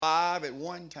5 at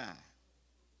one time.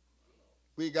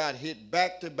 We got hit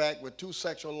back to back with 2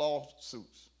 sexual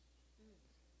lawsuits.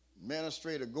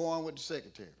 Administrator going with the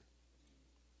secretary.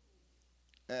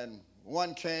 And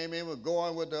one came in with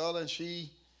going with the other, and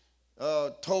she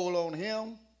told on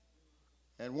him.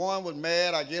 And one was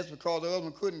mad, I guess, because the other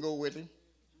one couldn't go with him.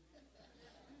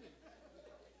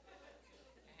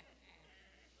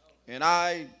 And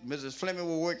Mrs. Fleming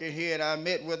was working here, and I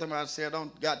met with him. I said, I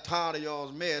got tired of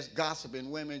y'all's mess, gossiping.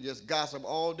 Women just gossip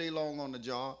all day long on the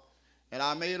job. And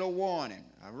I made a warning.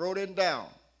 I wrote it down.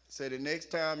 I said, the next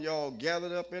time y'all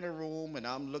gathered up in a room and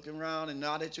I'm looking around and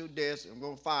not at your desk, I'm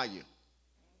going to fire you.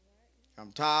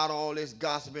 I'm tired of all this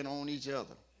gossiping on each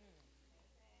other.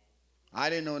 I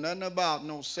didn't know nothing about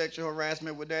no sexual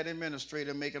harassment with that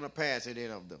administrator making a pass at any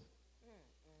of them.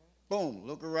 Boom,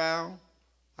 look around.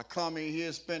 I come in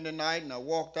here, spend the night, and I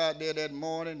walked out there that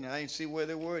morning, and I didn't see where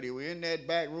they were. They were in that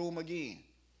back room again.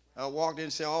 I walked in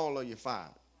and said, all of you fired.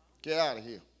 Get out of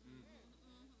here.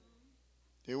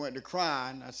 They went to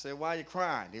crying. I said, why are you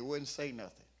crying? They wouldn't say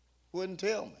nothing. Wouldn't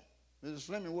tell me. Mrs.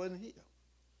 Fleming wasn't here.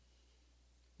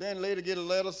 Then later get a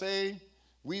letter saying,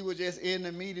 we were just in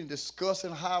the meeting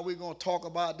discussing how we're going to talk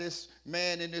about this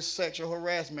man and this sexual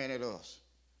harassment at us.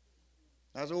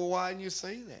 I said, well, why didn't you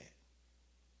say that?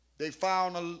 They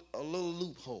found a little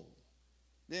loophole.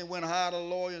 Then went and hired a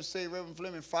lawyer and said, Reverend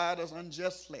Fleming fired us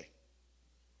unjustly,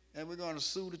 and we're going to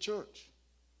sue the church.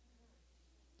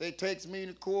 They takes me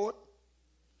to court.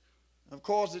 Of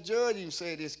course, the judge even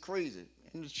said it's crazy.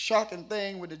 And the shocking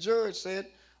thing with the judge said,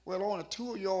 well, only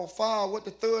 2 of y'all filed. What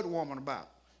the third woman about?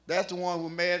 That's the one who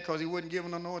was mad because he wasn't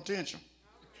giving her no attention.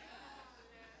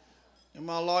 And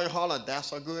my lawyer hollered,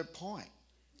 that's a good point.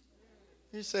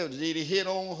 He said, did he hit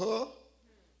on her?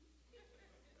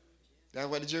 That's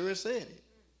what the jury said.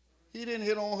 He didn't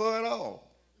hit on her at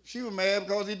all. She was mad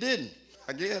because he didn't,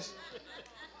 I guess.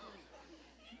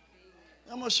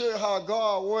 I'm going to show you how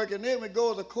God works. And then we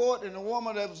go to court, and the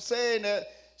woman that was saying that,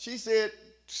 she said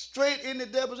straight in the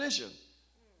deposition,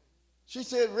 she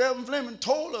said, Reverend Fleming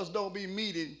told us don't be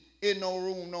meeting in no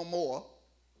room no more.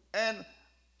 And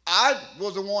I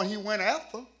was the one he went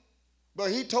after.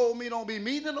 But he told me don't be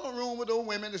meeting in no room with those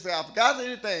women. They said, I forgot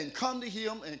anything, come to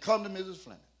him and come to Mrs.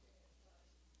 Fleming.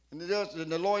 And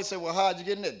the lawyer said, well, how'd you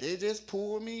get in there? They just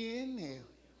pulled me in there.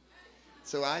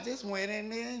 So I just went in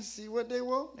there and see what they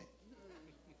wanted.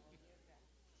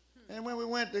 And when we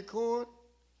went to court,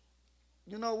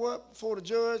 you know what? Before the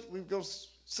judge, we go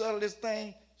settle this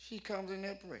thing. She comes in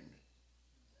there pregnant.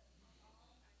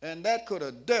 And that could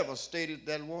have devastated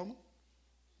that woman.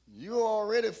 You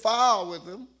already filed with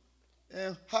him.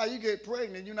 And how you get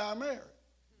pregnant, you're not married.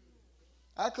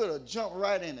 I could have jumped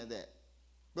right into that.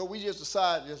 But we just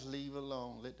decided just leave her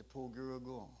alone, let the poor girl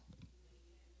go on.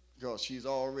 Because she's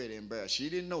already embarrassed. She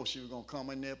didn't know she was going to come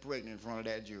in there pregnant in front of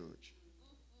that judge.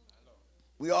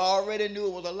 We already knew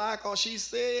it was a lie because she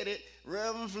said it.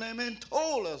 Reverend Fleming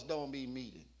told us don't be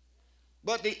meeting.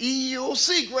 But the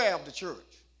EEOC grabbed the church.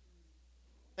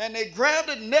 And they grabbed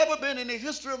it, never been in the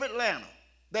history of Atlanta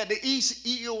that the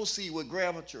EEOC would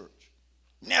grab a church.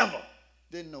 Never.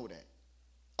 Didn't know that.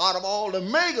 Out of all the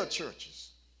mega churches.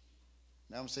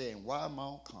 Now I'm saying, why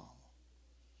Mount Carmel?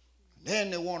 And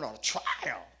then they wanted a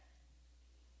trial.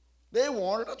 They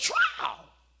wanted a trial.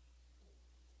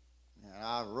 And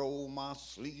I rolled my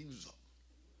sleeves up.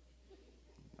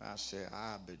 I said,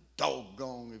 I'll be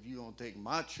doggone if you don't take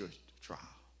my church to trial.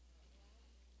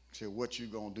 I said, what you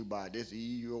going to do by this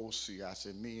EEOC? I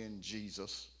said, me and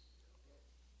Jesus.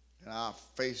 And I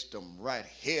faced them right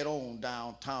head on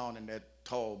downtown in that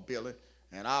tall building.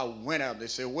 And I went out. They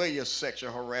said, where your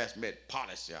sexual harassment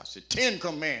policy? I said, 10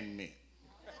 Commandments.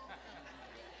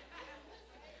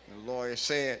 The lawyer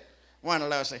said, one of the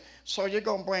lawyers said, so you're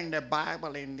going to bring the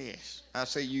Bible in this? I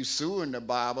said, you suing the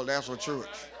Bible. That's a church.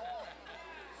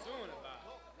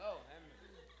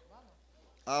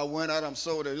 I went out.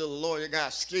 So the little lawyer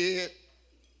got scared.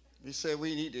 He said,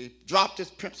 we need to drop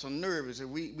this pencil nervous.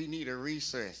 And we need a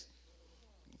recess.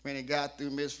 When he got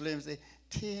through, Miss Fleming said,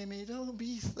 Timmy, don't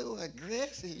be so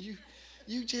aggressive.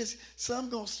 You just, something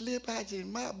going to slip out your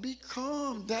mouth. Be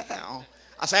calm down.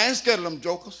 I said, I ain't scared of them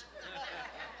jokers.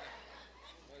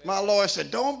 My lawyer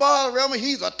said, don't bother Reverend.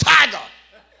 He's a tiger.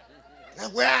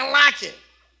 That's where I like it.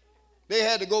 They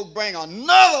had to go bring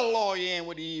another lawyer in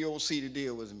with the EEOC to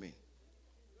deal with me.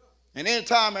 And any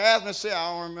time I asked me, I said,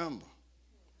 I don't remember.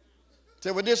 I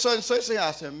said, well, this such and such thing?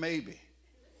 I said, maybe.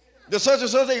 The such and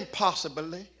such thing?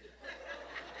 Possibly.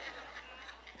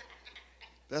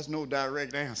 That's no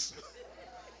direct answer.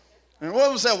 And one of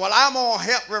them said, well, I'm going to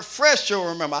help refresh your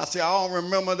remember. I said, I don't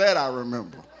remember that, I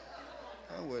remember.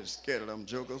 I wasn't scared of them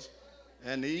jokers.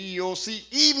 And the EOC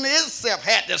even itself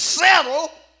had to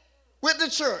settle with the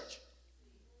church.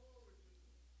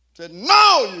 Said,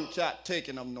 no, you not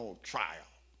taking them no trial.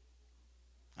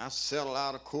 I settled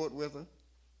out of court with her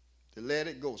to let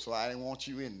it go, so I didn't want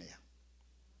you in there.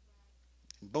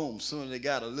 And boom, soon as they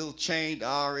got a little change, the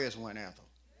IRS went after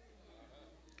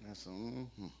them. I said,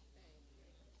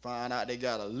 Find out they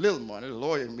got a little money. The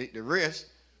lawyer make the rest.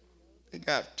 They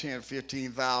got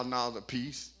 $10,000, $15,000 a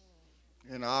piece.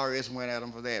 And the IRS went at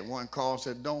them for that. One called and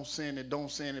said, don't send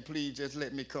it, please just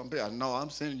let me come back. No, I'm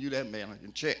sending you that man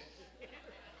in check.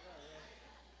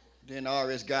 Then the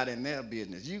IRS got in their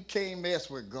business. You can't mess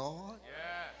with God.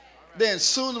 Yeah. Then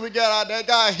soon as we got out there,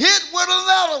 got hit with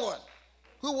another one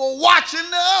who were watching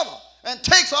the other and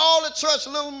takes all the church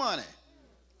little money.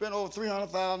 Spent over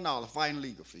 $300,000 fighting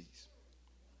legal fees.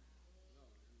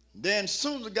 Then as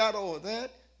soon as we got over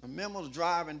that, the member was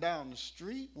driving down the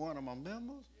street, one of my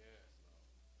members,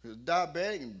 he was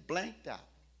diabetic and blanked out.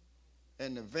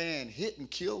 And the van hit and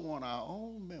killed one of our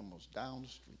own members down the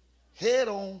street.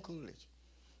 Head-on collision.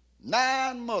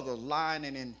 9 mothers lying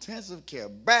in intensive care,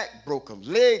 back broke them,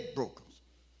 leg broke them.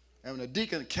 And when the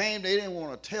deacon came, they didn't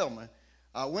want to tell me.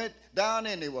 I went down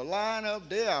there and they were lying up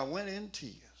there. I went in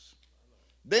tears.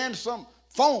 Then some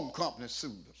phone company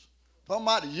sued us, talking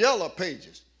about the yellow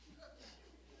pages.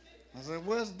 I said,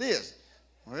 what's this?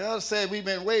 Well, they said we've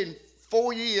been waiting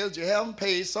 4 years. You haven't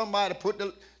paid. Somebody put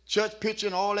the church picture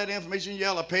and all that information in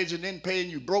yellow pages and didn't pay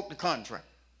and you broke the contract.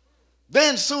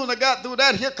 Then soon as I got through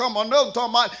that, here come another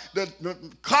talking about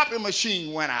the copy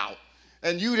machine went out.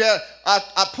 And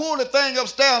I pulled the thing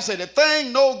upstairs and said, the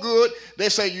thing no good. They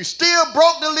say, you still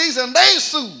broke the lease, and they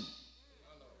sued.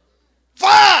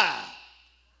 5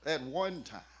 at one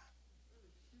time.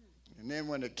 And then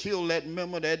when they killed that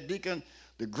member, that deacon,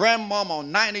 the grandmama,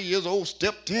 90 years old,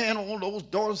 stepped in on those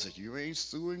daughters and said, you ain't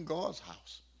suing God's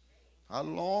house. How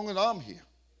long as I'm here?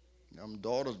 Them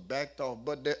daughters backed off.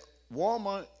 But the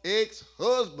woman,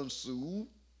 ex-husband sued.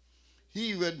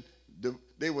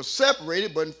 They were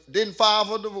separated but didn't file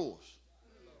for divorce.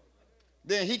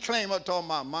 Then he claimed up talking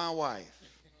about my wife.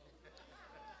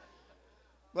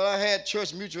 But I had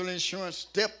Church Mutual Insurance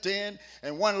stepped in,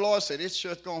 and one lawyer said, this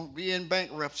church going to be in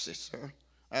bankruptcy, sir.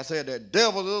 I said, the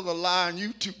devil is a lie, and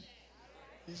you too.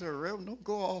 He said, Reverend, don't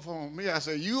go off on me. I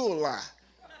said, you a lie.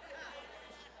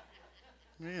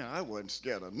 Man, I wasn't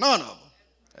scared of none of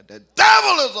them. The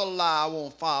devil is a lie. I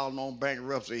won't file no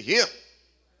bankruptcy here.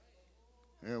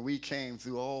 And we came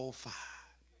through all 5.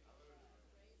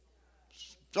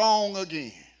 Strong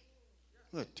again.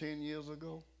 What, 10 years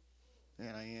ago?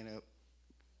 And I ended up,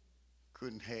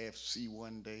 couldn't half see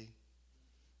one day,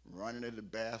 running to the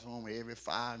bathroom every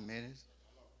 5 minutes.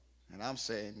 And I'm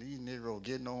saying, these Negroes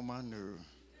getting on my nerves.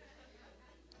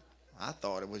 I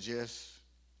thought it was just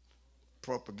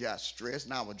proper got stressed.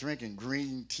 And I was drinking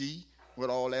green tea with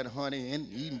all that honey in,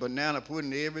 eating banana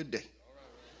pudding every day.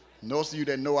 Most of you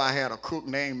that know I had a cook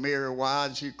named Mary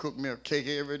Wise, she cooked me a cake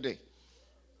every day.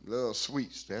 Little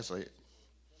sweets, that's it.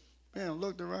 Man, I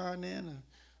looked around there and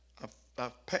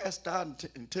I passed out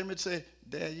and Timmy said,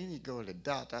 Dad, you need to go to the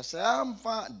doctor. I said, I'm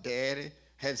fine. Daddy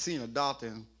hadn't seen a doctor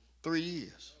in 3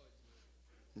 years.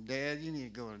 Dad, you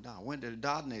need to go to the doctor. I went to the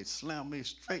doctor and they slammed me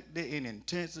straight there in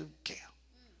intensive care.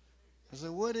 I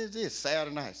said, what is this?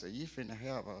 Saturday night. I said, you finna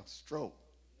have a stroke.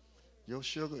 Your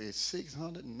sugar is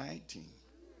 619.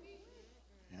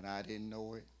 And I didn't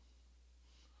know it.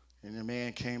 And the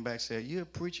man came back and said, you a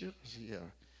preacher? I said, yeah.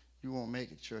 You won't make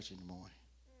it to church in the morning.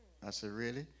 I said,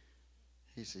 really?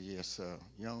 He said, yes, sir.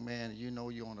 Young man, you know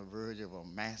you're on the verge of a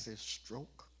massive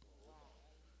stroke?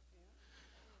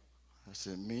 I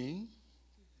said, me?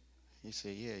 He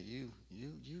said, yeah, you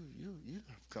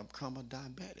have become a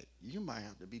diabetic. You might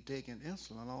have to be taking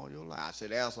insulin all your life. I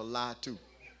said, that's a lie, too.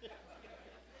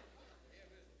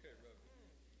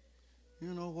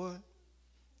 You know what?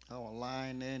 I was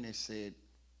lying there and they said,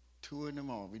 2 in the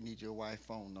morning, we need your wife's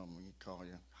phone number when you call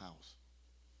your house.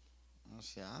 I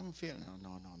said, I'm feeling,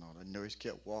 no. The nurse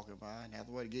kept walking by and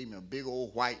afterward he gave me a big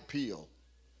old white pill.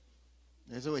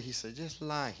 And so he said, just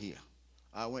lie here.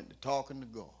 I went to talking to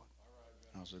God.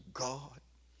 I said, God,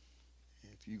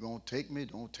 if you're going to take me,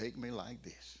 don't take me like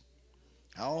this.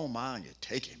 I don't mind you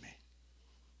taking me,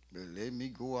 but let me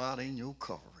go out in your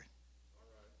covering.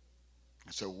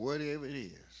 I said, whatever it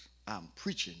is, I'm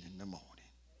preaching in the morning.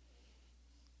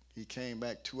 He came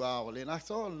back 2 hours later, and I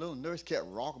saw a little nurse kept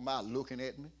rocking by looking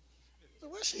at me. I said,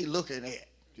 what's she looking at?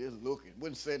 Just looking.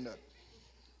 Wouldn't say nothing.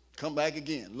 Come back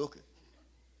again, looking,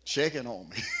 checking on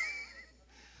me.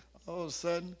 All of a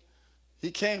sudden, he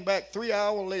came back 3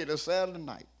 hours later, Saturday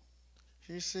night.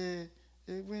 He said,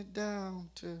 it went down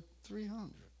to 300.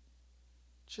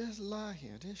 Just lie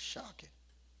here. This is shocking.